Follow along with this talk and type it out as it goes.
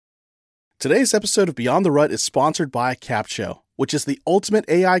Today's episode of Beyond the Rut is sponsored by CapShow, which is the ultimate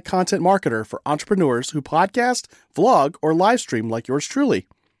AI content marketer for entrepreneurs who podcast, vlog, or live stream like yours truly.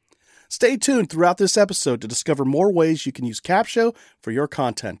 Stay tuned throughout this episode to discover more ways you can use CapShow for your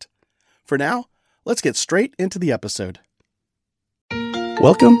content. For now, let's get straight into the episode.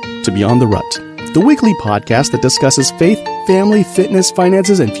 Welcome to Beyond the Rut, the weekly podcast that discusses faith, family, fitness,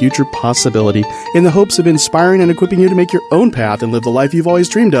 finances, and future possibility in the hopes of inspiring and equipping you to make your own path and live the life you've always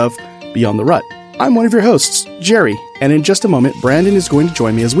dreamed of, Beyond the Rut. I'm one of your hosts, Jerry, and in just a moment, Brandon is going to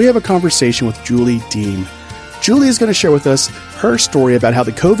join me as we have a conversation with Julie Deem. Julie is going to share with us her story about how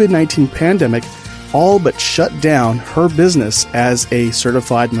the COVID-19 pandemic all but shut down her business as a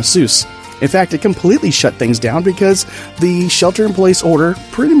certified masseuse. In fact, it completely shut things down because the shelter-in-place order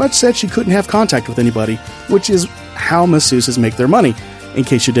pretty much said she couldn't have contact with anybody, which is how masseuses make their money, in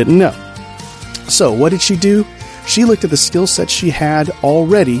case you didn't know. So what did she do? She looked at the skill set she had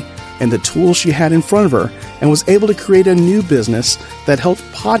already and the tools she had in front of her and was able to create a new business that helped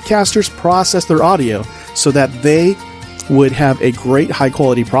podcasters process their audio so that they would have a great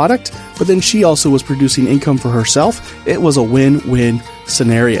high-quality product, but then she also was producing income for herself. It was a win-win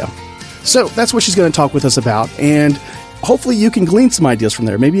scenario. So that's what she's going to talk with us about, and hopefully you can glean some ideas from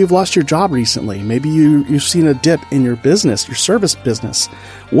there. Maybe you've lost your job recently. Maybe you've seen a dip in your business, your service business.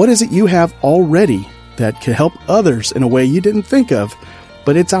 What is it you have already that can help others in a way you didn't think of,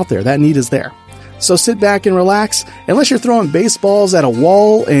 but it's out there. That need is there. So sit back and relax, unless you're throwing baseballs at a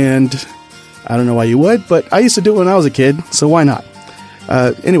wall, and I don't know why you would, but I used to do it when I was a kid, so why not?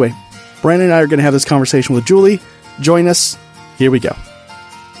 Anyway, Brandon and I are going to have this conversation with Julie. Join us. Here we go.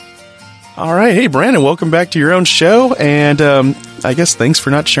 All right. Hey, Brandon, welcome back to your own show. And I guess thanks for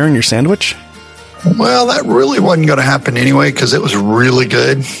not sharing your sandwich. Well, that really wasn't going to happen anyway because it was really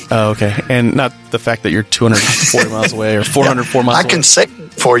good. Oh, okay. And not the fact that you're 240 miles away or 404 miles away. I can say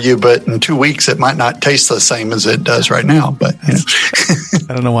it for you, but in 2 weeks it might not taste the same as it does right now. But you know.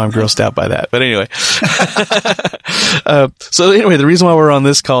 I don't know why I'm grossed out by that. But anyway. So anyway, the reason why we're on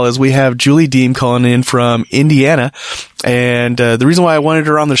this call is we have Julie Deem calling in from Indiana. And the reason why I wanted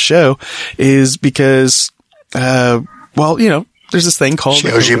her on the show is because, well, you know, there's this thing called...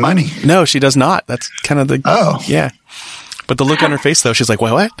 She owes you money. No, she does not. That's kind of the... Oh. Yeah. But the look on her face, though, she's like,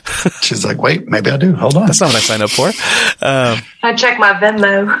 wait, what? She's like, wait, maybe I do. Hold on. That's not what I signed up for. I check my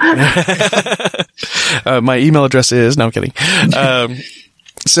Venmo. My email address is... No, I'm kidding.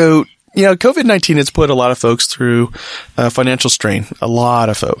 So, you know, COVID-19 has put a lot of folks through financial strain. A lot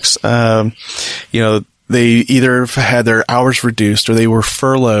of folks. You know, they either had their hours reduced or they were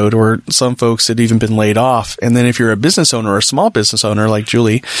furloughed, or some folks had even been laid off. And then if you're a business owner or a small business owner like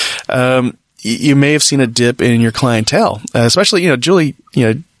Julie, you may have seen a dip in your clientele, especially, you know, Julie,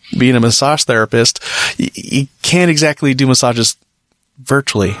 you know, being a massage therapist, you can't exactly do massages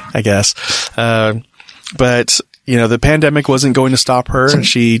virtually, I guess. But, you know, the pandemic wasn't going to stop her. And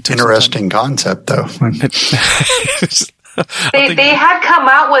she took interesting concept, though. They had come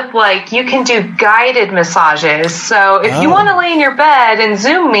out with, like, you can do guided massages. So if you want to lay in your bed and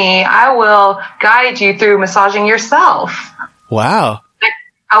Zoom me, I will guide you through massaging yourself. Wow.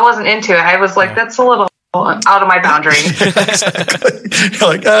 I wasn't into it. I was like, that's a little out of my boundary. Exactly.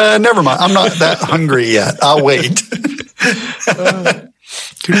 You're like, never mind. I'm not that hungry yet. I'll wait.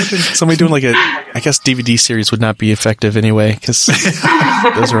 Somebody doing like I guess DVD series would not be effective anyway because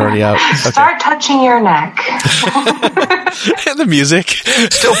those are already out. Okay. Start touching your neck. And the music.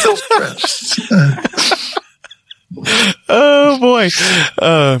 Still feel stressed. Oh boy.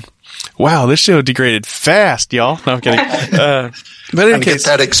 Wow, this show degraded fast, y'all. No, I'm kidding. But in case,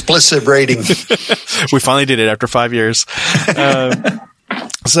 get that explicit rating. We finally did it after 5 years.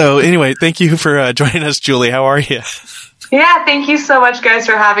 So anyway, thank you for joining us, Julie. How are you? Yeah, thank you so much, guys,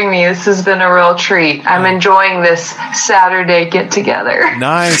 for having me. This has been a real treat. I'm enjoying this Saturday get-together.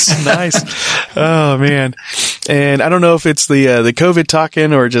 Nice, nice. Oh, man. And I don't know if it's the COVID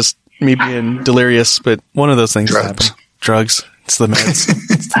talking or just me being delirious, but one of those things happen. Drugs. It's the meds.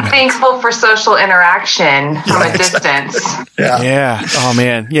 I'm thankful for social interaction from a distance. Yeah. Oh,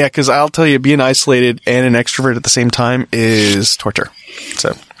 man. Yeah, because I'll tell you, being isolated and an extrovert at the same time is torture.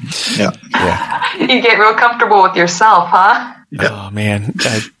 So, yeah. You get real comfortable with yourself, huh? Yeah. Oh, man.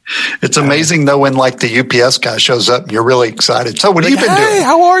 It's amazing, though, when, like, the UPS guy shows up and you're really excited. So what have you been doing? Hey,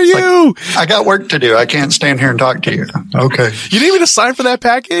 how are you? Like, I got work to do. I can't stand here and talk to you. Okay. You didn't even sign for that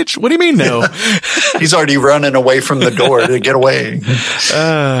package? What do you mean, no? He's already running away from the door to get away.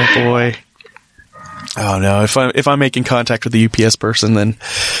 Oh, boy. Oh, no. If I'm making contact with the UPS person, then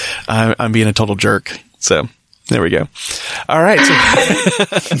I'm being a total jerk. So there we go. All right. So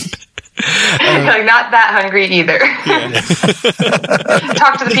Like, not that hungry either. Yeah.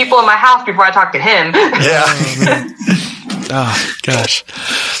 Talk to the people in my house before I talk to him. Yeah. Oh, gosh.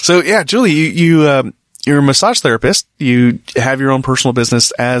 So, yeah, Julie, you're a massage therapist. You have your own personal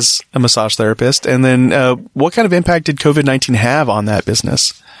business as a massage therapist. And then what kind of impact did COVID-19 have on that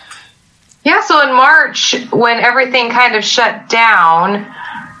business? Yeah, so in March, when everything kind of shut down,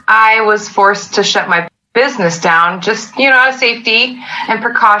 I was forced to shut my business down, just, out of safety and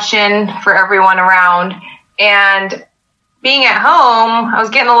precaution for everyone around. And being at home, I was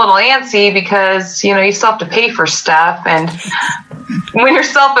getting a little antsy because, you still have to pay for stuff. And when you're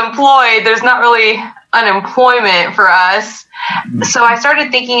self-employed, there's not really unemployment for us. So I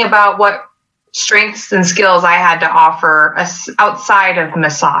started thinking about what strengths and skills I had to offer outside of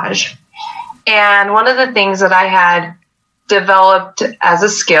massage. And one of the things that I had developed as a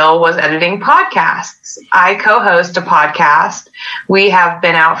skill was editing podcasts. I co-host a podcast. We have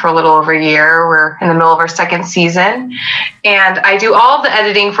been out for a little over a year. We're in the middle of our second season. And I do all of the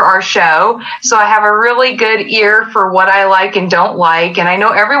editing for our show. So I have a really good ear for what I like and don't like. And I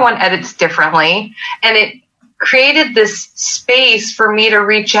know everyone edits differently. And it created this space for me to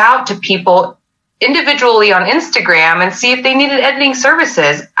reach out to people individually on Instagram and see if they needed editing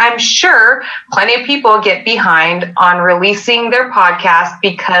services. I'm sure plenty of people get behind on releasing their podcast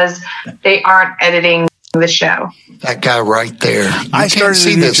because they aren't editing the show. That guy right there. I can't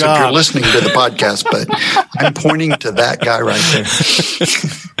see this if you're listening to the podcast, but I'm pointing to that guy right there.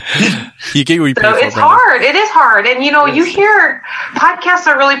 You get what you pay for. So it's hard. It is hard. And, you hear podcasts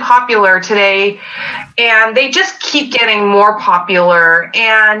are really popular today, and they just keep getting more popular.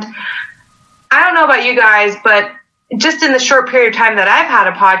 And I don't know about you guys, but just in the short period of time that I've had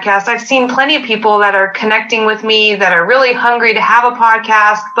a podcast, I've seen plenty of people that are connecting with me that are really hungry to have a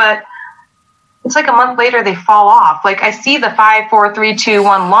podcast, but it's like a month later they fall off. Like, I see the 5, 4, 3, 2,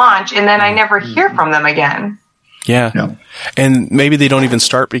 1 launch, and then I never hear from them again. Yeah. No. And maybe they don't even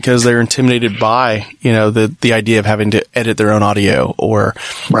start because they're intimidated by, the idea of having to edit their own audio, or,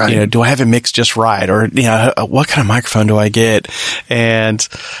 right. Do I have it mixed just right? Or, what kind of microphone do I get? And,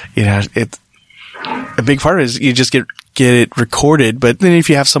 it's a big part is you just get it recorded. But then if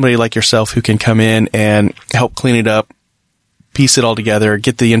you have somebody like yourself who can come in and help clean it up, piece it all together,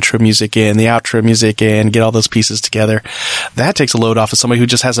 get the intro music in, the outro music in, get all those pieces together, that takes a load off of somebody who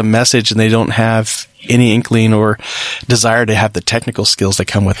just has a message and they don't have any inkling or desire to have the technical skills that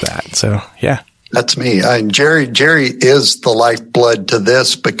come with that. So, yeah. That's me. Jerry is the lifeblood to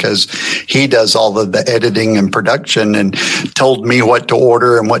this because he does all of the editing and production and told me what to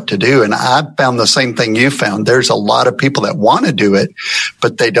order and what to do. And I found the same thing you found. There's a lot of people that want to do it,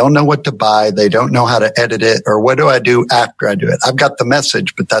 but they don't know what to buy. They don't know how to edit it, or what do I do after I do it? I've got the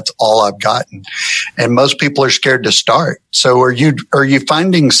message, but that's all I've gotten. And most people are scared to start. So are you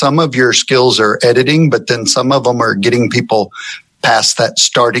finding some of your skills are editing, but then some of them are getting people past that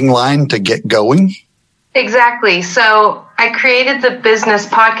starting line to get going? Exactly. So I created the business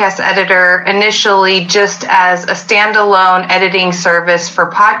podcast editor initially just as a standalone editing service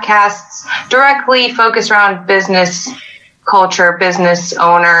for podcasts directly focused around business culture, business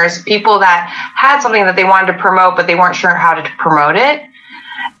owners, people that had something that they wanted to promote, but they weren't sure how to promote it.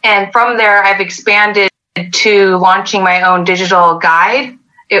 And from there, I've expanded to launching my own digital guide.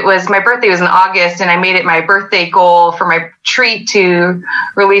 My birthday was in August, and I made it my birthday goal for my treat to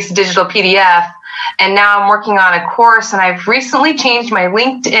release a digital PDF. And now I'm working on a course, and I've recently changed my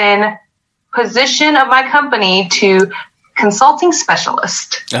LinkedIn position of my company to consulting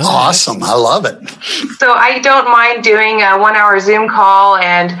specialist. Oh, awesome. I love it. So I don't mind doing a 1-hour Zoom call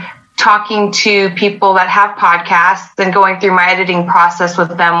and talking to people that have podcasts and going through my editing process with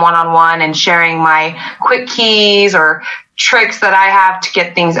them one-on-one and sharing my quick keys or tricks that I have to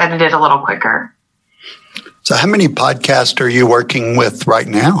get things edited a little quicker. So how many podcasts are you working with right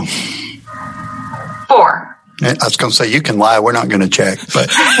now? 4. I was going to say, you can lie. We're not going to check, but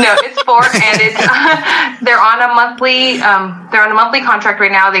no, it's 4, and it's they're on a monthly contract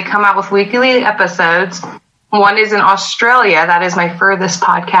right now. They come out with weekly episodes. One is in Australia. That is my furthest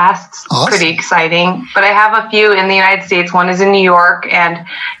podcast. It's awesome. Pretty exciting. But I have a few in the United States. One is in New York and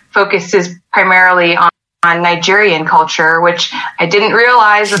focuses primarily on Nigerian culture, which I didn't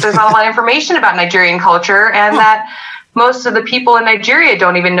realize that there's not a lot of information about Nigerian culture, and that most of the people in Nigeria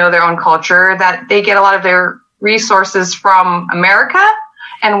don't even know their own culture, that they get a lot of their resources from America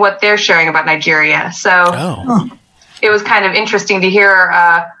and what they're sharing about Nigeria. So It was kind of interesting to hear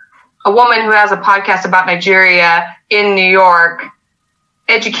a woman who has a podcast about Nigeria in New York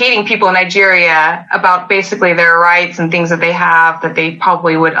educating people in Nigeria about basically their rights and things that they have that they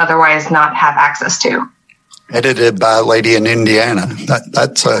probably would otherwise not have access to. Edited by a lady in Indiana.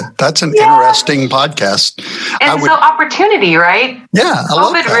 That's an interesting podcast. And so opportunity, right? Yeah, I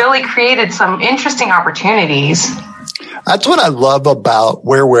love COVID that. really created some interesting opportunities. That's what I love about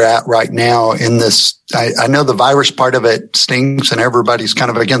where we're at right now in this. I know the virus part of it stinks and everybody's kind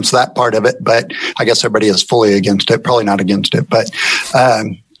of against that part of it, but I guess everybody is fully against it, probably not against it, but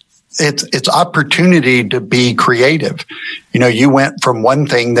it's opportunity to be creative. You went from one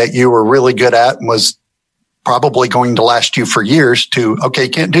thing that you were really good at and was probably going to last you for years to, okay, you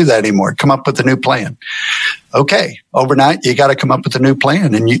can't do that anymore. Come up with a new plan. Okay. Overnight, you got to come up with a new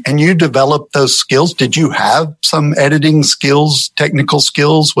plan and you develop those skills. Did you have some editing skills, technical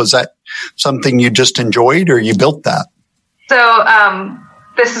skills? Was that something you just enjoyed or you built that? So,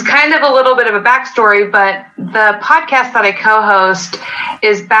 this is kind of a little bit of a backstory, but the podcast that I co-host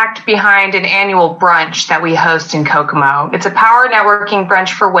is backed behind an annual brunch that we host in Kokomo. It's a power networking brunch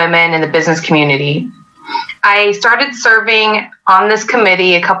for women in the business community. I started serving on this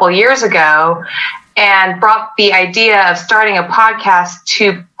committee a couple years ago and brought the idea of starting a podcast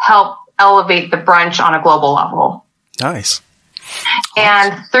to help elevate the brunch on a global level. Nice.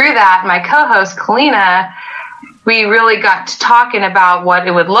 And through that, my co-host, Kalina, we really got to talking about what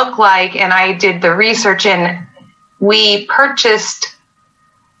it would look like. And I did the research and we purchased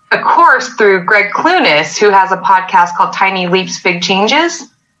a course through Greg Clunis, who has a podcast called Tiny Leaps, Big Changes.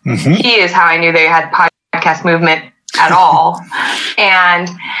 Mm-hmm. He is how I knew they had podcast movement at all. And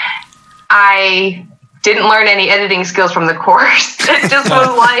I didn't learn any editing skills from the course. It just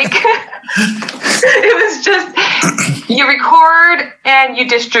was like, it was just, you record and you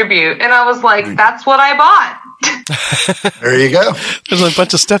distribute. And I was like, that's what I bought. There you go. There's a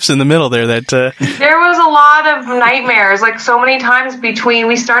bunch of steps in the middle there that there was a lot of nightmares, like so many times between.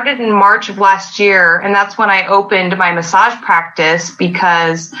 We started in March of last year, and that's when I opened my massage practice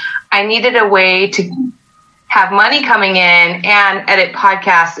because I needed a way to have money coming in and edit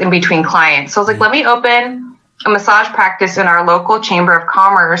podcasts in between clients. So I was like, let me open a massage practice in our local Chamber of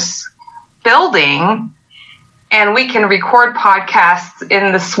Commerce building, and we can record podcasts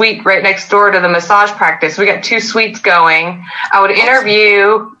in the suite right next door to the massage practice. We got 2 suites going. I would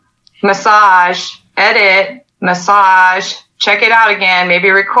interview, massage, edit, massage, check it out again, maybe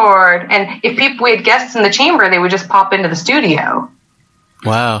record. And if we had guests in the chamber, they would just pop into the studio.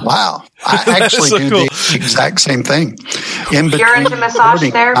 Wow. I actually so do cool. the exact same thing. You're into massage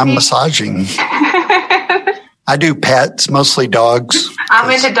therapy? I'm massaging. I do pets, mostly dogs. I'm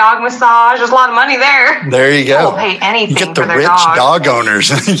into dog massage. There's a lot of money there. There you go. They'll pay anything you get the for their rich dog. owners.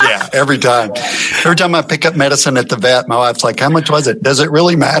 Yeah, every time. Every time I pick up medicine at the vet, my wife's like, how much was it? Does it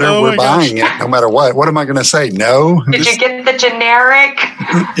really matter? We're buying it no matter what. What am I going to say? No? Did you get the generic?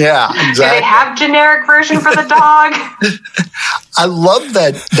 Yeah, exactly. Do they have generic version for the dog? I love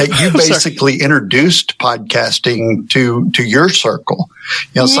that you basically introduced podcasting to your circle.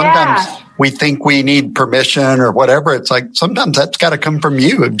 Sometimes we think we need permission or whatever. It's like sometimes that's got to come from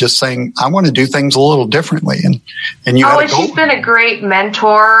you of just saying, I want to do things a little differently. And you and she's been a great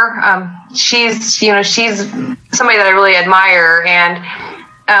mentor. She's somebody that I really admire.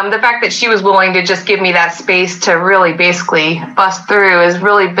 And the fact that she was willing to just give me that space to really basically bust through has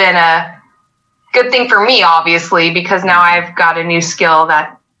really been a good thing for me, obviously, because now I've got a new skill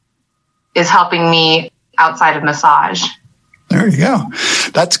that is helping me outside of massage. There you go.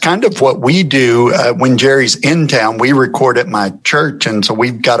 That's kind of what we do when Jerry's in town. We record at my church, and so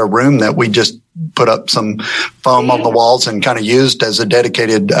we've got a room that we just put up some foam on the walls and kind of used as a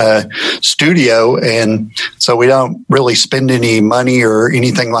dedicated studio. And so we don't really spend any money or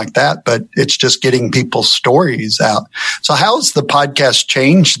anything like that, but it's just getting people's stories out. So how's the podcast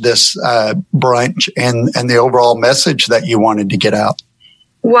changed this brunch and the overall message that you wanted to get out?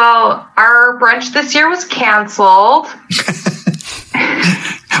 Well, our brunch this year was canceled.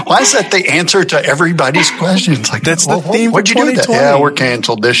 Why is that the answer to everybody's questions? Like that's the theme what'd for you do 2020. Yeah, we're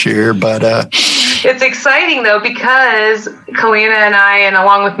canceled this year, but it's exciting though because Kalina and I, and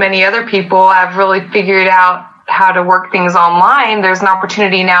along with many other people, have really figured out how to work things online. There's an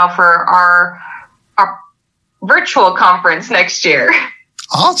opportunity now for our virtual conference next year.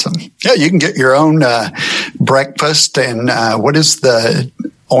 Awesome. Yeah, you can get your own breakfast and what is the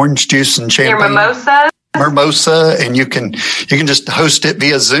orange juice and champagne? Your mimosa, and you can just host it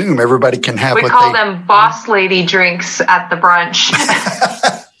via Zoom. Everybody can have. We call them boss lady drinks at the brunch.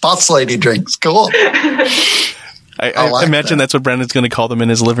 Boss lady drinks, cool. I like imagine that's what Brandon's going to call them in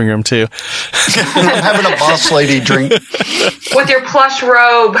his living room too. I'm having a boss lady drink with your plush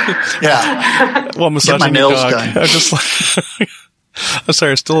robe. Yeah. Well, massaging my nails dog. done. I'm just like, I'm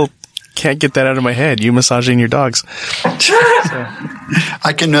sorry, I still Can't get that out of my head. You massaging your dogs.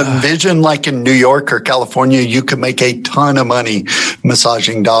 I can envision, like in New York or California, you could make a ton of money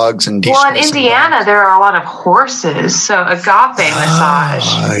massaging dogs and de-stressing. Well, in Indiana, dogs. there are a lot of horses, so agape massage.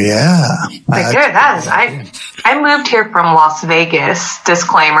 Oh, yeah. Like there, that is. I moved here from Las Vegas.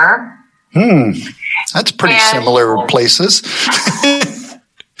 Disclaimer. That's pretty similar places.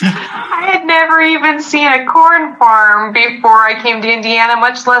 I had never even seen a corn farm before I came to Indiana,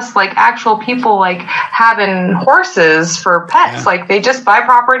 much less like actual people like having horses for pets. Yeah. Like they just buy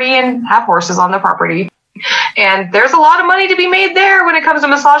property and have horses on the property. And there's a lot of money to be made there when it comes to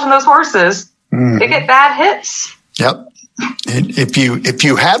massaging those horses. They get bad hits. Yep. If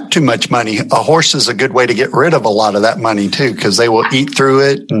you have too much money, a horse is a good way to get rid of a lot of that money too, because they will eat through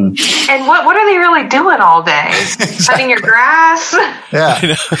it. And what are they really doing all day? Exactly. Cutting your grass?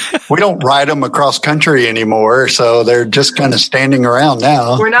 Yeah. We don't ride them across country anymore, so they're just kind of standing around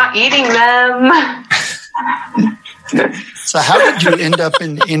now. We're not eating them. So how did you end up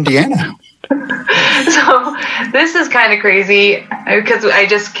in Indiana? So this is kind of crazy because I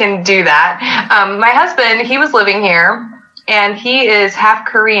just can do that. My husband, he was living here. And he is half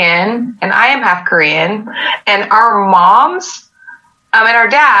Korean, and I am half Korean. And our moms and our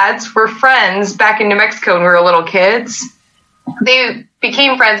dads were friends back in New Mexico when we were little kids. They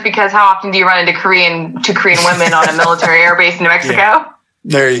became friends because how often do you run into Korean women on a military air base in New Mexico? Yeah.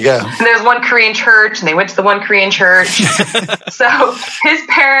 There you go. And there's one Korean church, and they went to the one Korean church. So his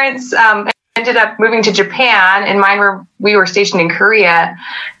parents ended up moving to Japan, and we were stationed in Korea,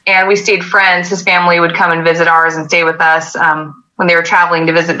 and we stayed friends. His family would come and visit ours and stay with us when they were traveling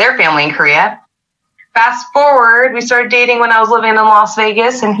to visit their family in Korea. Fast forward, we started dating when I was living in Las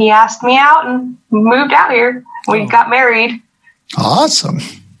Vegas, and he asked me out and moved out here. We got married. Awesome.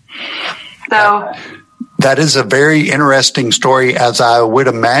 So that is a very interesting story, as I would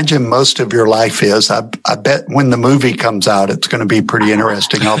imagine most of your life is. I bet when the movie comes out, it's going to be pretty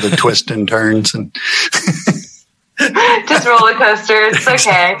interesting, all the twists and turns. And just roller coaster. It's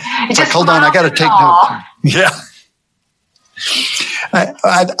okay. It's like, hold on, I got to take notes. Yeah.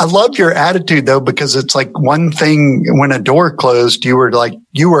 I love your attitude, though, because it's like one thing when a door closed, you were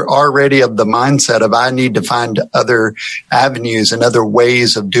already of the mindset of I need to find other avenues and other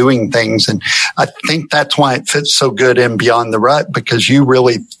ways of doing things. And I think that's why it fits so good in Beyond the Rut, because you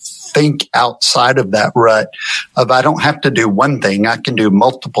really think outside of that rut of I don't have to do one thing. I can do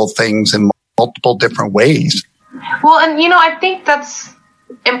multiple things in multiple different ways. Well, and I think that's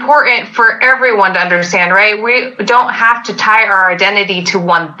important for everyone to understand, right? We don't have to tie our identity to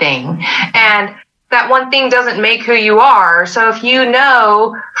one thing. And that one thing doesn't make who you are. So if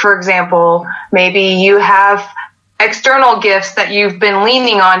for example, maybe you have external gifts that you've been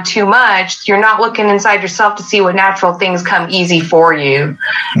leaning on too much, you're not looking inside yourself to see what natural things come easy for you.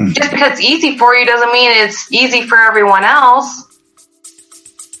 Just because it's easy for you doesn't mean it's easy for everyone else.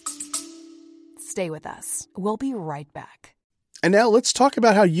 Stay with us. We'll be right back. And now let's talk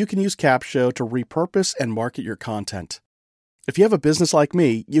about how you can use Capshow to repurpose and market your content. If you have a business like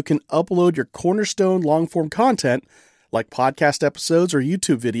me, you can upload your cornerstone long-form content, like podcast episodes or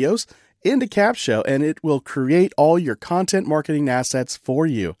YouTube videos, into Capshow, and it will create all your content marketing assets for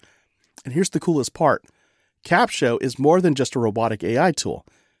you. And here's the coolest part. Capshow is more than just a robotic AI tool.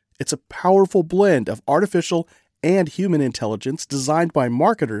 It's a powerful blend of artificial and human intelligence designed by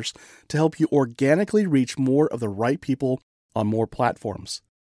marketers to help you organically reach more of the right people on more platforms.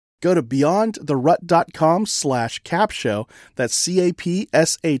 Go to beyondtherut.com/capshow, that's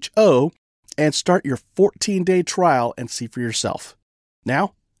CAPSHO, and start your 14-day trial and see for yourself.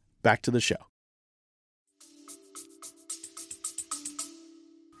 Now, back to the show.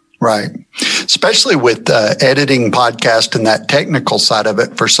 Right. Especially with editing podcast and that technical side of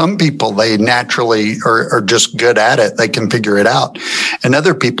it. For some people, they naturally are just good at it. They can figure it out. And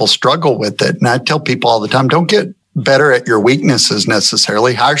other people struggle with it. And I tell people all the time, don't get better at your weaknesses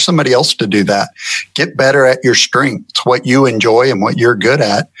necessarily. Hire somebody else to do that. Get better at your strengths, what you enjoy and what you're good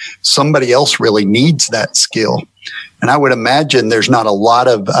at. Somebody else really needs that skill. And I would imagine there's not a lot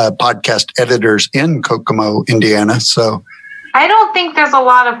of podcast editors in Kokomo, Indiana. So I don't think there's a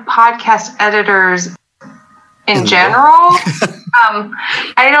lot of podcast editors in general.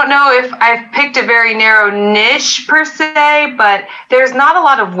 I don't know if I've picked a very narrow niche per se, but there's not a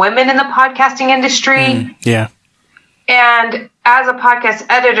lot of women in the podcasting industry. Yeah. And as a podcast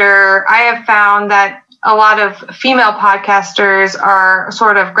editor, I have found that a lot of female podcasters are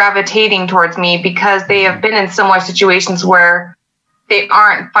sort of gravitating towards me because they have been in similar situations where they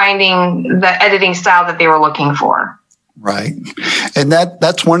aren't finding the editing style that they were looking for. Right. And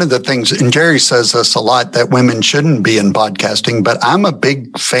that's one of the things, and Jerry says this a lot, that women shouldn't be in podcasting, but I'm a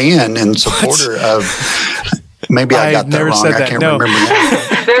big fan and supporter of, maybe I got that wrong. I can't remember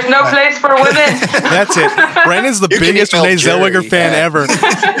now. There's no place for women. That's it. Brandon's the biggest Renee Zellweger fan ever.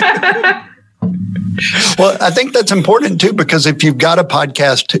 Well, I think that's important too, because if you've got a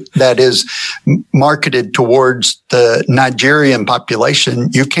podcast that is marketed towards the Nigerian population,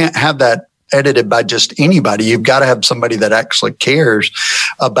 you can't have that edited by just anybody. You've got to have somebody that actually cares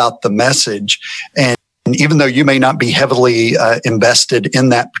about the message. And even though you may not be heavily invested in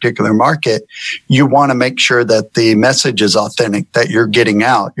that particular market, you want to make sure that the message is authentic, that you're getting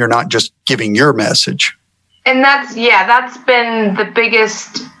out. You're not just giving your message. And that's been the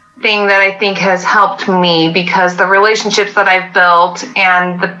biggest thing that I think has helped me, because the relationships that I've built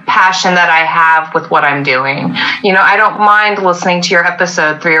and the passion that I have with what I'm doing. I don't mind listening to your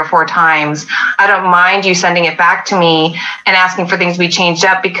episode 3 or 4 times. I don't mind you sending it back to me and asking for things to be changed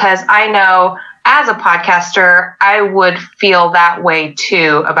up, because I know as a podcaster, I would feel that way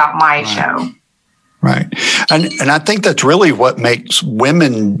too about my show. Right. And I think that's really what makes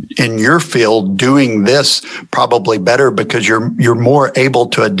women in your field doing this probably better, because you're more able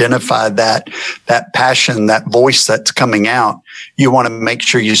to identify that passion, that voice that's coming out. You want to make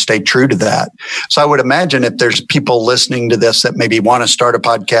sure you stay true to that. So I would imagine if there's people listening to this that maybe want to start a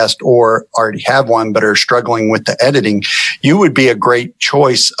podcast or already have one but are struggling with the editing, you would be a great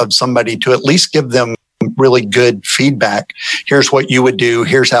choice of somebody to at least give them really good feedback. Here's what you would do.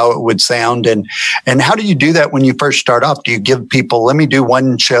 Here's how it would sound. And how do you do that when you first start off? Do you give people, let me do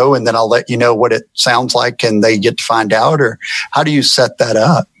one show and then I'll let you know what it sounds like and they get to find out? Or how do you set that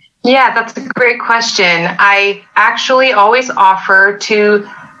up? Yeah, that's a great question. I actually always offer to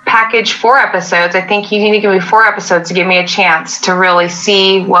package 4 episodes. I think you need to give me 4 episodes to give me a chance to really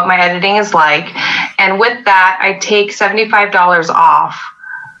see what my editing is like. And with that, I take $75 off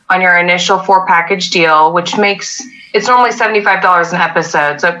on your initial 4 package deal, which makes it's normally $75 an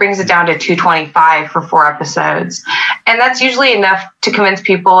episode. So it brings it down to $225 for 4 episodes. And that's usually enough to convince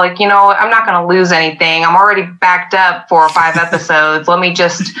people, like, I'm not going to lose anything. I'm already backed up 4 or 5 episodes. What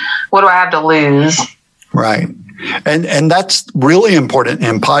do I have to lose? Right. And that's really important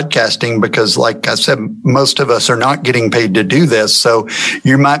in podcasting, because like I said, most of us are not getting paid to do this. So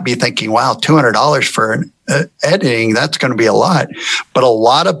you might be thinking, wow, $200 for an editing, that's going to be a lot. But a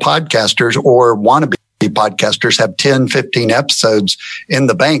lot of podcasters or wannabe podcasters have 10, 15 episodes in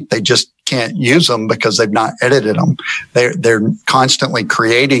the bank. They just can't use them because they've not edited them. They're constantly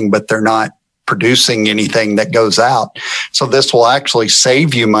creating, but they're not producing anything that goes out. So this will actually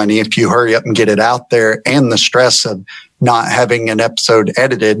save you money if you hurry up and get it out there, and the stress of not having an episode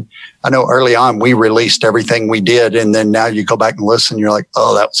edited. I know early on we released everything we did, and then now you go back and listen, you're like,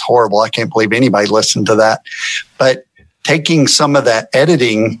 oh, that was horrible. I can't believe anybody listened to that. But taking some of that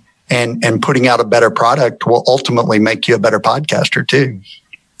editing and putting out a better product will ultimately make you a better podcaster too.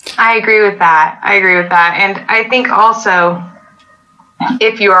 I agree with that. And I think also,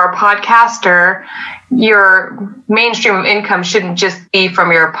 if you are a podcaster, your mainstream of income shouldn't just be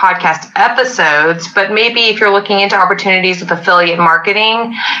from your podcast episodes, but maybe if you're looking into opportunities with affiliate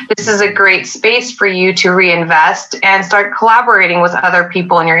marketing, this is a great space for you to reinvest and start collaborating with other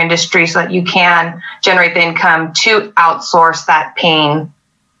people in your industry so that you can generate the income to outsource that pain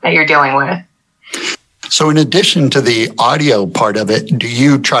that you're dealing with. So in addition to the audio part of it, do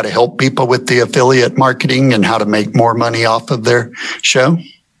you try to help people with the affiliate marketing and how to make more money off of their show?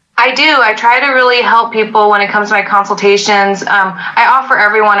 I do. I try to really help people when it comes to my consultations. I offer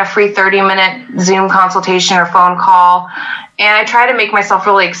everyone a free 30-minute Zoom consultation or phone call. And I try to make myself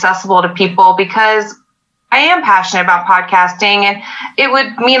really accessible to people because I am passionate about podcasting, and it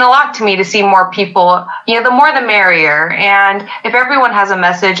would mean a lot to me to see more people. The more the merrier. And if everyone has a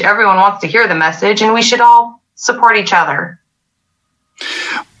message, everyone wants to hear the message, and we should all support each other.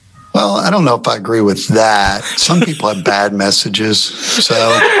 Well, I don't know if I agree with that. Some people have bad messages. So,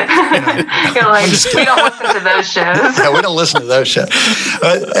 You're like, we don't listen to those shows. Yeah, we don't listen to those shows.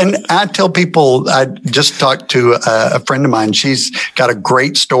 And I tell people, I just talked to a friend of mine. She's got a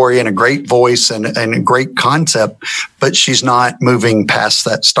great story and a great voice and a great concept, but she's not moving past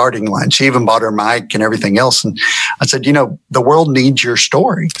that starting line. She even bought her mic and everything else. And I said, the world needs your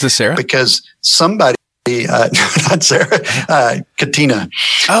story. Is this Sarah? Because somebody, not Sarah, Katina.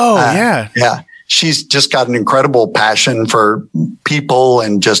 Oh, yeah. Yeah. She's just got an incredible passion for people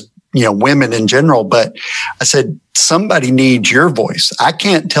and just, women in general. But I said, somebody needs your voice. I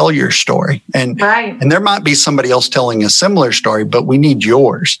can't tell your story. And there might be somebody else telling a similar story, but we need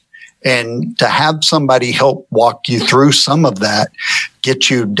yours. And to have somebody help walk you through some of that get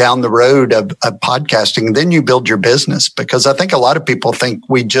you down the road of podcasting. Then you build your business, because I think a lot of people think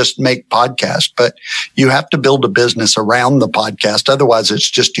we just make podcasts, but you have to build a business around the podcast. Otherwise, it's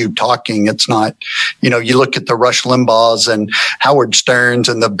just you talking. It's not, you look at the Rush Limbaughs and Howard Sterns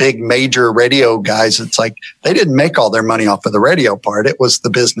and the big major radio guys. It's like they didn't make all their money off of the radio part. It was the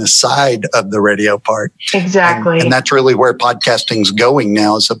business side of the radio part. Exactly. And that's really where podcasting's going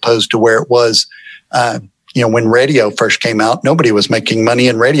now, as opposed to where it was, when radio first came out. Nobody was making money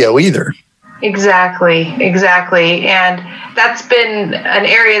in radio either. Exactly. And that's been an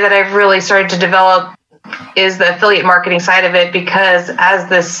area that I've really started to develop, is the affiliate marketing side of it, because as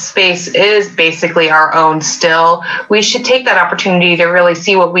this space is basically our own still, we should take that opportunity to really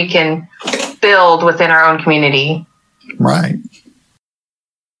see what we can build within our own community. Right.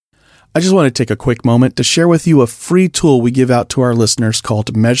 I just want to take a quick moment to share with you a free tool we give out to our listeners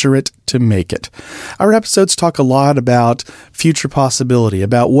called Measure It to Make It. Our episodes talk a lot about future possibility,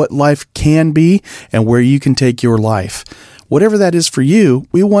 about what life can be and where you can take your life. Whatever that is for you,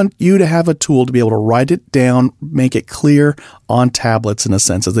 we want you to have a tool to be able to write it down, make it clear on tablets, in a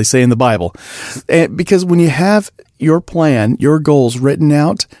sense, as they say in the Bible. Because when you have your plan, your goals written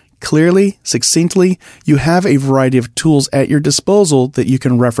out clearly, succinctly, you have a variety of tools at your disposal that you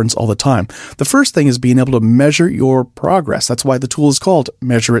can reference all the time. The first thing is being able to measure your progress. That's why the tool is called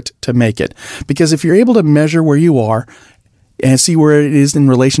Measure It to Make It. Because if you're able to measure where you are and see where it is in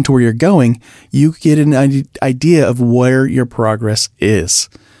relation to where you're going, you get an idea of where your progress is.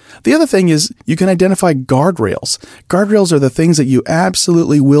 The other thing is you can identify guardrails. Guardrails are the things that you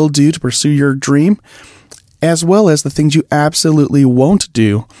absolutely will do to pursue your dream, as well as the things you absolutely won't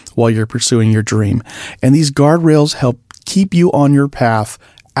do while you're pursuing your dream. And these guardrails help keep you on your path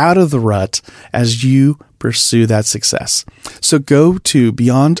out of the rut as you pursue that success. So go to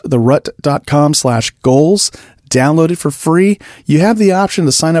beyondtherut.com/goals. Download it for free. You have the option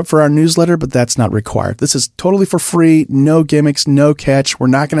to sign up for our newsletter, but that's not required. This is totally for free, no gimmicks, no catch. We're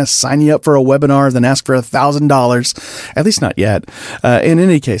not going to sign you up for a webinar, then ask for $1,000, at least not yet. In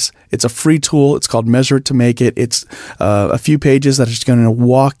any case, it's a free tool. It's called Measure It to Make It. It's a few pages that are just going to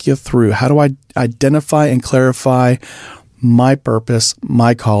walk you through how do I identify and clarify my purpose,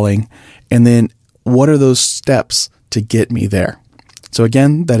 my calling, and then what are those steps to get me there. So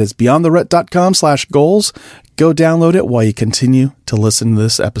again, that is beyondtherut.com/goals. Go download it while you continue to listen to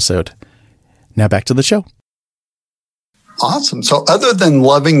this episode. Now back to the show. Awesome. So other than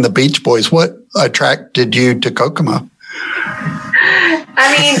loving the Beach Boys, what attracted you to Kokomo?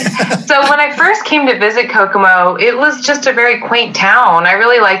 So when I first came to visit Kokomo, it was just a very quaint town. I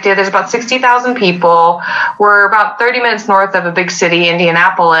really liked it. There's about 60,000 people. We're about 30 minutes north of a big city,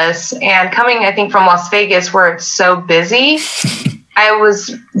 Indianapolis. And coming, I think, from Las Vegas, where it's so busy, I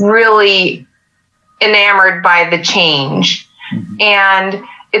was really enamored by the change. And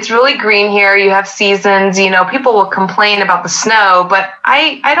it's really green here. You have seasons, people will complain about the snow, but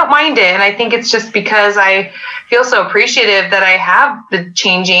I don't mind it. And I think it's just because I feel so appreciative that I have the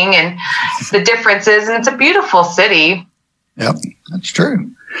changing and the differences. And it's a beautiful city. Yep, that's true.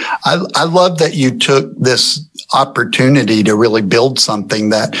 I love that you took this opportunity to really build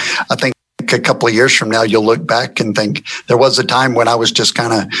something that I think a couple of years from now, you'll look back and think there was a time when I was just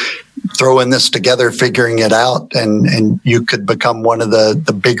kind of throwing this together, figuring it out, and you could become one of the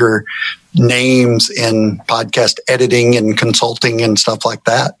bigger names in podcast editing and consulting and stuff like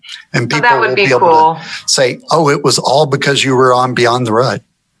that. And people will be able to say, oh, it was all because you were on Beyond the Rut.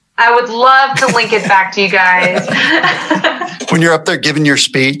 I would love to link it back to you guys. When you're up there giving your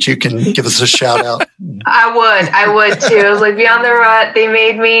speech, you can give us a shout out. I would too. I was like, Beyond the Rut, they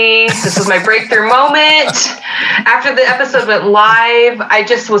made me. This was my breakthrough moment. After the episode went live, I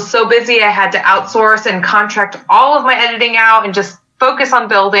just was so busy. I had to outsource and contract all of my editing out and just focus on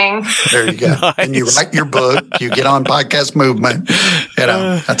building. There you go. Nice. And you write your book, you get on Podcast Movement.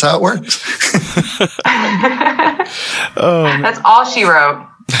 That's how it works. That's all she wrote.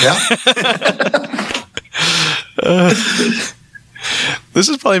 Yeah. This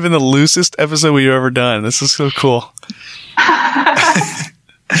has probably been the loosest episode we've ever done. This is so cool. I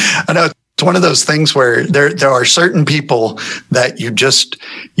know it's one of those things where there are certain people that you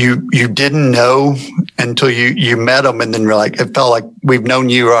didn't know until you met them, and then you're like, it felt like we've known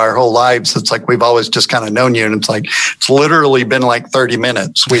you our whole lives. It's like we've always just kind of known you, and it's like it's literally been like 30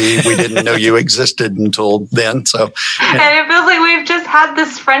 minutes. We didn't know you existed until then. So, and it feels like we've just had had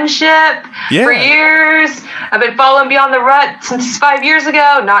this friendship for years. I've been following Beyond the Rut since 5 years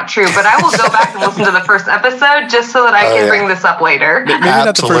ago. Not true, but I will go back and listen to the first episode just so that I can bring this up later. Maybe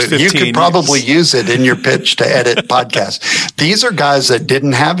not the first 15. You could probably use it in your pitch to edit podcasts. These are guys that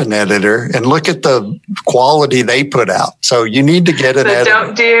didn't have an editor, and look at the quality they put out. So you need to get an editor.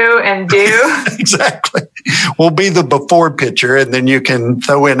 Don't do and do. Exactly. We'll be the before picture, and then you can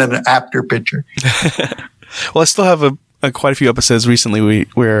throw in an after picture. Well, I still have quite a few episodes recently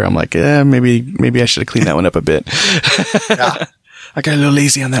where I'm like, maybe I should have cleaned that one up a bit. Yeah. I got a little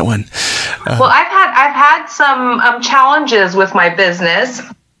lazy on that one. Well, I've had some challenges with my business,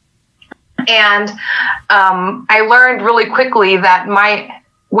 and I learned really quickly that my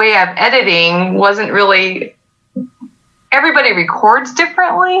way of editing wasn't really. Everybody records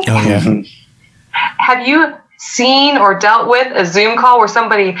differently. Oh yeah. Have you seen or dealt with a Zoom call where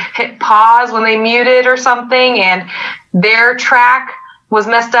somebody hit pause when they muted or something and their track was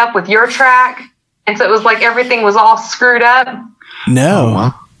messed up with your track? And so it was like everything was all screwed up? No. Oh,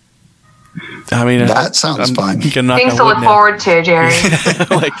 wow. I mean, that sounds fun. Things to look forward to, Jerry.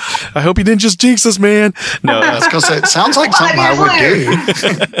 Like, I hope you didn't just jinx us, man. No. I was going to say, it sounds like something I would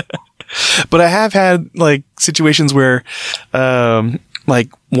do. But I have had like situations where, like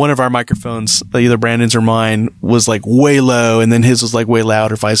one of our microphones, either Brandon's or mine, was like way low, and then his was like way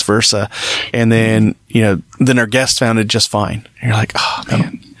loud, or vice versa. And then, then our guest sounded just fine. And you're like, oh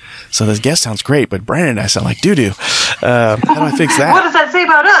man. So the guest sounds great, but Brandon and I sound like doo-doo. How do I fix that? What does that say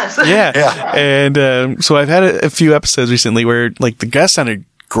about us? Yeah. And so I've had a few episodes recently where like the guest sounded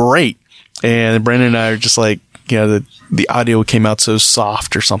great, and Brandon and I are just like, the audio came out so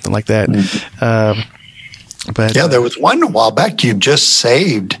soft or something like that. But yeah, there was one a while back you just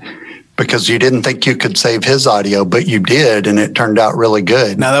saved because you didn't think you could save his audio, but you did, and it turned out really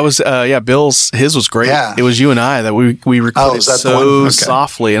good. Now that was Bill's. His was great. Yeah. It was you and I that we recorded so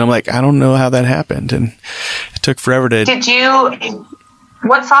softly, and I'm like, I don't know how that happened, and it took forever to.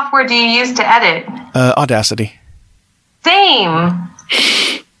 What software do you use to edit? Audacity. Same.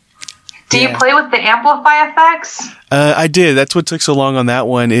 Do you play with the amplify effects? I did. That's what took so long on that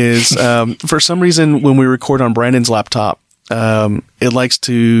one is, for some reason, when we record on Brandon's laptop, it likes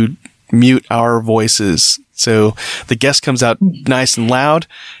to mute our voices. So the guest comes out nice and loud,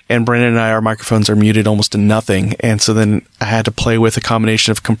 and Brandon and I, our microphones are muted almost to nothing. And so then I had to play with a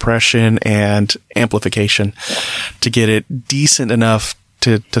combination of compression and amplification to get it decent enough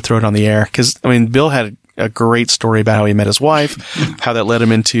to throw it on the air. Cause Bill had a great story about how he met his wife, how that led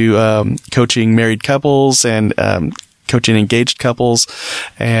him into coaching married couples and coaching engaged couples.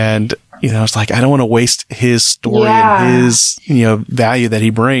 And, I was like, I don't want to waste his story and his, value that he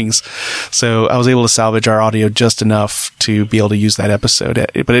brings. So I was able to salvage our audio just enough to be able to use that episode.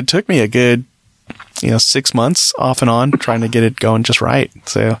 But it took me a good, 6 months off and on trying to get it going just right.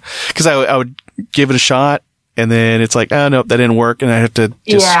 So, because I would give it a shot. And then it's like, oh, nope, that didn't work. And I have to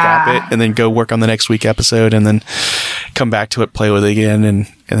just scrap it and then go work on the next week episode and then come back to it, play with it again. And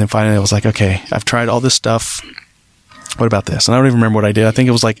then finally I was like, okay, I've tried all this stuff. What about this? And I don't even remember what I did. I think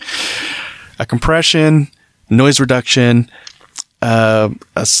it was like a compression, noise reduction, a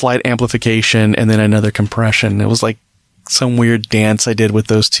slight amplification, and then another compression. It was like some weird dance I did with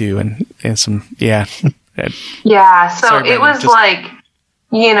those two and some, yeah. Yeah. So sorry, it was like,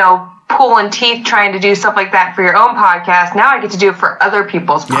 pulling teeth trying to do stuff like that for your own podcast. Now I get to do it for other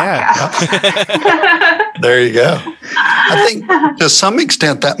people's podcasts. Yeah. There you go. I think to some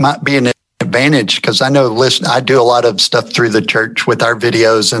extent that might be an advantage because I know I do a lot of stuff through the church with our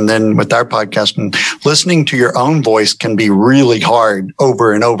videos and then with our podcast, and listening to your own voice can be really hard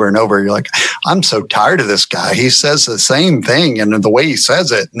over and over and over. You're like, I'm so tired of this guy. He says the same thing and the way he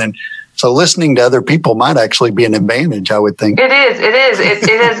says it. And then so listening to other people might actually be an advantage, I would think. It is. It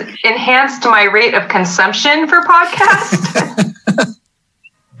has enhanced my rate of consumption for podcasts.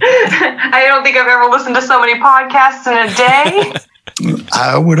 I don't think I've ever listened to so many podcasts in a day.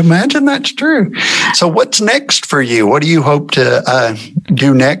 I would imagine that's true. So what's next for you? What do you hope to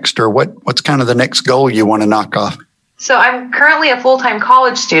do next, or what's kind of the next goal you want to knock off? So I'm currently a full-time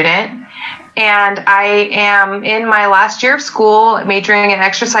college student, and I am in my last year of school majoring in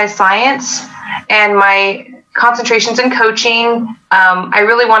exercise science, and my concentrations in coaching. I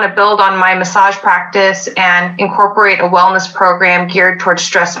really want to build on my massage practice and incorporate a wellness program geared towards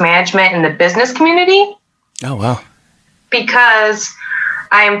stress management in the business community. Oh, wow. Because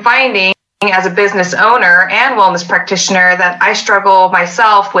I am finding as a business owner and wellness practitioner that I struggle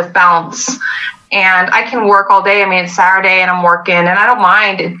myself with balance. And I can work all day. It's Saturday and I'm working and I don't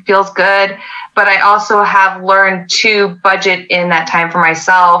mind. It feels good. But I also have learned to budget in that time for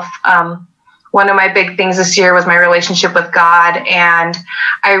myself. one of my big things this year was my relationship with God. And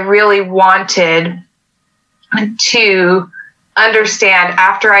I really wanted to understand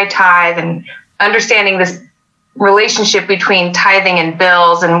after I tithe and understanding this relationship between tithing and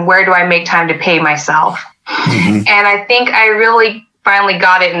bills and where do I make time to pay myself. Mm-hmm. And I think I really finally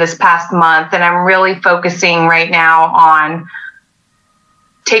got it in this past month. And I'm really focusing right now on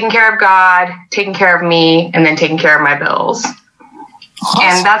taking care of God, taking care of me, and then taking care of my bills. Awesome.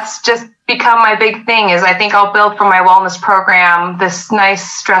 And that's just become my big thing is I think I'll build for my wellness program this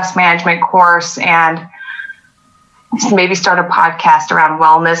nice stress management course and maybe start a podcast around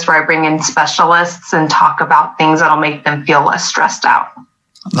wellness where I bring in specialists and talk about things that'll make them feel less stressed out.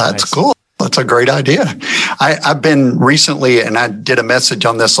 That's cool. That's a great idea. I've been recently, and I did a message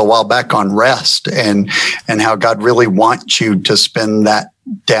on this a while back on rest and how God really wants you to spend that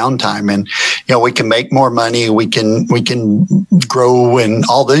downtime. And, we can make more money, we can grow and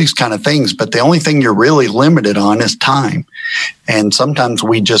all these kind of things. But the only thing you're really limited on is time. And sometimes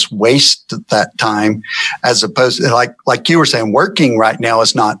we just waste that time as opposed to like you were saying, working right now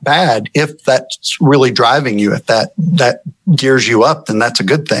is not bad. If that's really driving you, if that gears you up, then that's a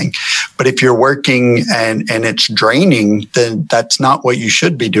good thing. But if you're working and it's draining, then that's not what you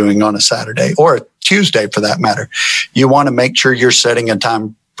should be doing on a Saturday or a Tuesday for that matter. You want to make sure you're setting a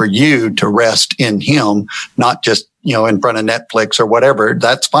time for you to rest in Him, not just, in front of Netflix or whatever.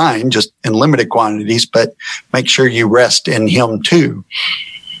 That's fine, just in limited quantities, but make sure you rest in Him too.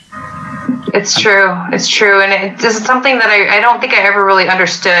 It's true. It's true. And it's something that I don't think I ever really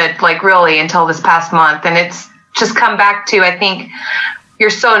understood, really until this past month. And it's just come back to, I think you're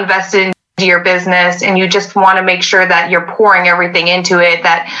so invested into your business and you just want to make sure that you're pouring everything into it,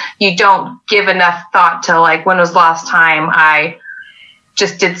 that you don't give enough thought to when was the last time I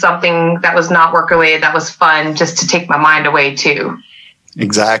just did something that was not work related, that was fun, just to take my mind away too.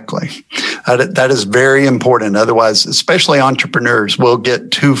 Exactly. That is very important. Otherwise, especially entrepreneurs will get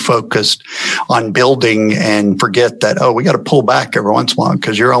too focused on building and forget that, we got to pull back every once in a while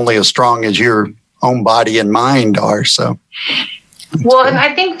because you're only as strong as your own body and mind are. So, well, and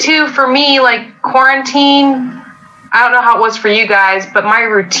I think too, for me, quarantine, I don't know how it was for you guys, but my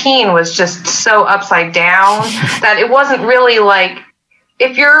routine was just so upside down that it wasn't really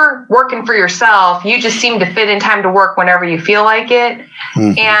if you're working for yourself, you just seem to fit in time to work whenever you feel like it.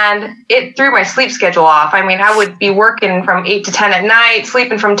 Mm-hmm. And it threw my sleep schedule off. I mean, I would be working from 8 to 10 at night,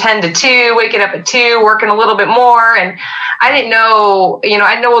 sleeping from 10 to 2, waking up at 2, working a little bit more. And I didn't know, I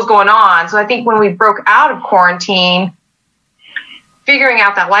didn't know what was going on. So I think when we broke out of quarantine, figuring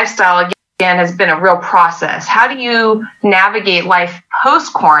out that lifestyle again has been a real process. How do you navigate life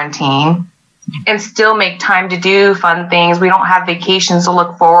post-quarantine and still make time to do fun things? We don't have vacations to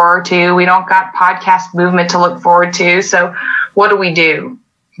look forward to. We don't got podcast movement to look forward to. So what do we do?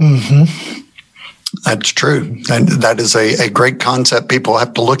 Mm-hmm. That's true. And that is a great concept people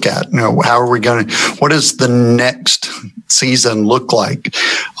have to look at. How are we what does the next season look like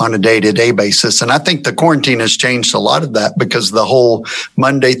on a day-to-day basis? And I think the quarantine has changed a lot of that because the whole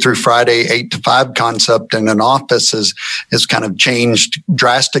Monday through Friday, 8 to 5 concept in an office is kind of changed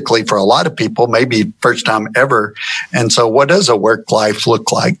drastically for a lot of people, maybe first time ever. And so what does a work life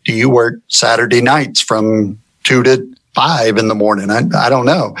look like? Do you work Saturday nights from 2 to 5 in the morning? I don't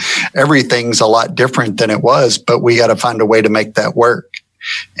know. Everything's a lot different than it was, but we got to find a way to make that work.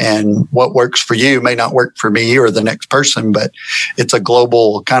 And what works for you may not work for me or the next person, but it's a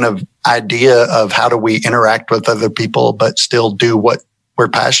global kind of idea of how do we interact with other people, but still do what we're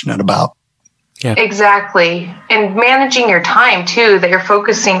passionate about. Yeah. Exactly. And managing your time too, that you're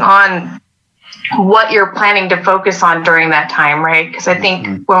focusing on what you're planning to focus on during that time, right? Because I think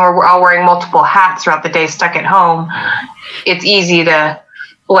when we're all wearing multiple hats throughout the day stuck at home, it's easy to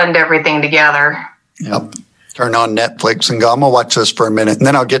blend everything together. Yep. Turn on Netflix and go, I'm going to watch this for a minute. And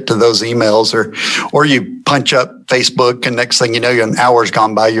then I'll get to those emails or you punch up Facebook and next thing you know, an hour's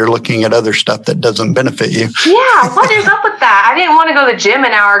gone by, you're looking at other stuff that doesn't benefit you. Yeah. What is up with that? I didn't want to go to the gym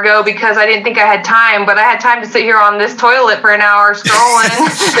an hour ago because I didn't think I had time, but I had time to sit here on this toilet for an hour scrolling.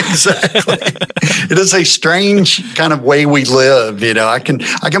 Exactly. It is a strange kind of way we live. I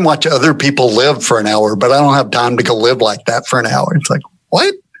can watch other people live for an hour, but I don't have time to go live like that for an hour. It's like,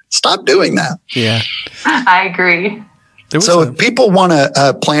 what? Stop doing that. Yeah. I agree. So if people want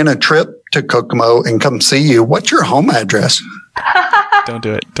to plan a trip to Kokomo and come see you, what's your home address? Don't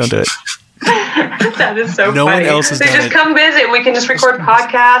do it. Don't do it. That is so funny. No one else has done it. They just come visit. We can just record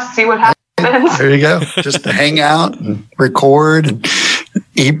podcasts, see what happens. There you go. Just to hang out and record and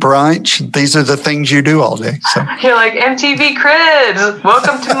eat brunch. These are the things you do all day. So you're like, MTV Cribs,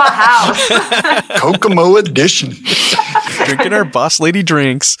 welcome to my house. Kokomo edition. Drinking our boss lady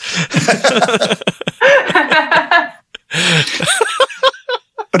drinks.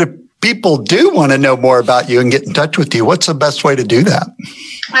 But if people do want to know more about you and get in touch with you, what's the best way to do that?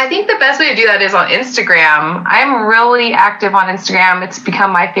 I think the best way to do that is on Instagram. I'm really active on Instagram. It's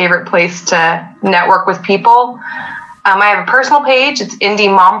become my favorite place to network with people. I have a personal page. It's Indie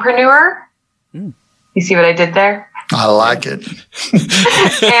Mompreneur. You see what I did there? I like it.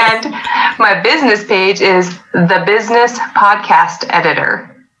 And my business page is The Business Podcast Editor.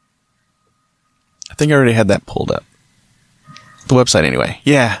 I think I already had that pulled up. The website anyway.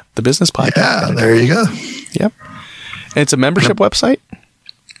 Yeah, the Business Podcast. Yeah, Editor. there you go. Yep. And it's a membership website?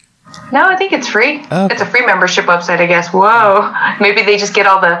 No, I think it's free. Oh, okay. It's a free membership website, I guess. Whoa. Maybe they just get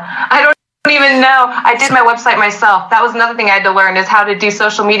all the... I don't even know. I did my website myself. That was another thing I had to learn, is how to do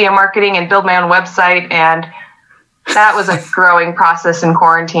social media marketing and build my own website. And that was a growing process in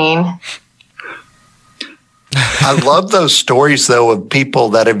quarantine. I love those stories, though, of people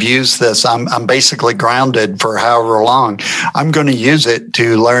that have used this. I'm basically grounded for however long. I'm going to use it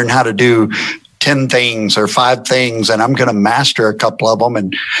to learn how to do 10 things or 5 things, and I'm going to master a couple of them.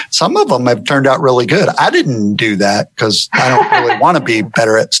 And some of them have turned out really good. I didn't do that because I don't really want to be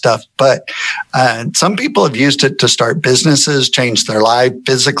better at stuff. But some people have used it to start businesses, change their life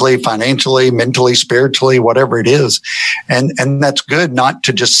physically, financially, mentally, spiritually, whatever it is. And that's good, not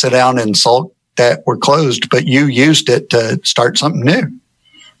to just sit down and sulk that we're closed, but you used it to start something new.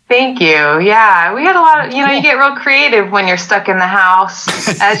 Thank you. Yeah, we had a lot of, you get real creative when you're stuck in the house,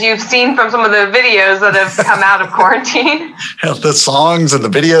 as you've seen from some of the videos that have come out of quarantine. The songs and the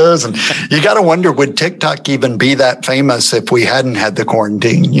videos. And you got to wonder, would TikTok even be that famous if we hadn't had the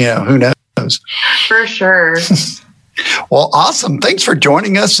quarantine? Who knows? For sure. Well, awesome. Thanks for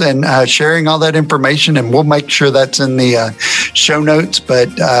joining us and sharing all that information. And we'll make sure that's in the show notes. But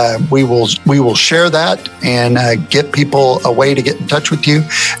we will share that and get people a way to get in touch with you.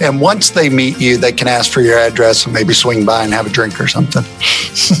 And once they meet you, they can ask for your address and maybe swing by and have a drink or something.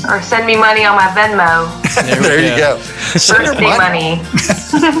 Or send me money on my Venmo. There you go. Birthday money.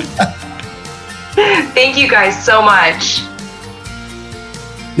 Thank you guys so much.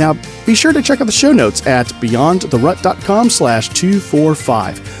 Now, be sure to check out the show notes at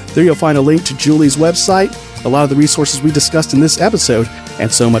beyondtherut.com/245. There you'll find a link to Julie's website, a lot of the resources we discussed in this episode, and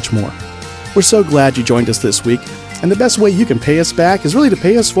so much more. We're so glad you joined us this week, and the best way you can pay us back is really to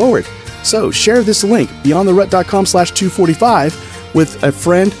pay us forward. So share this link, beyondtherut.com/245, with a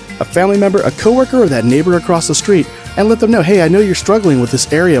friend, a family member, a coworker, or that neighbor across the street, and let them know, hey, I know you're struggling with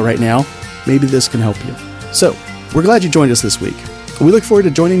this area right now. Maybe this can help you. So, we're glad you joined us this week. We look forward to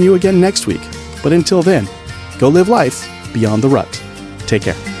joining you again next week. But until then, go live life beyond the rut. Take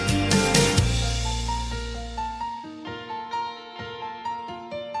care.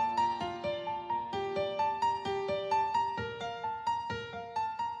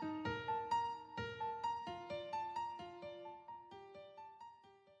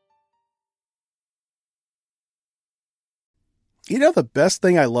 The best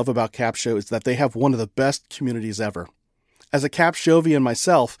thing I love about Capshow is that they have one of the best communities ever. As a Capshovian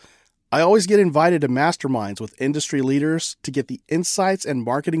myself, I always get invited to masterminds with industry leaders to get the insights and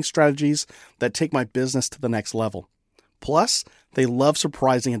marketing strategies that take my business to the next level. Plus, they love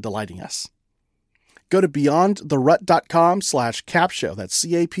surprising and delighting us. Go to beyondtherut.com/capshow, that's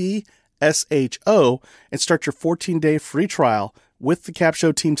CAPSHO, and start your 14-day free trial with the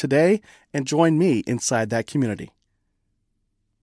Capshow team today and join me inside that community.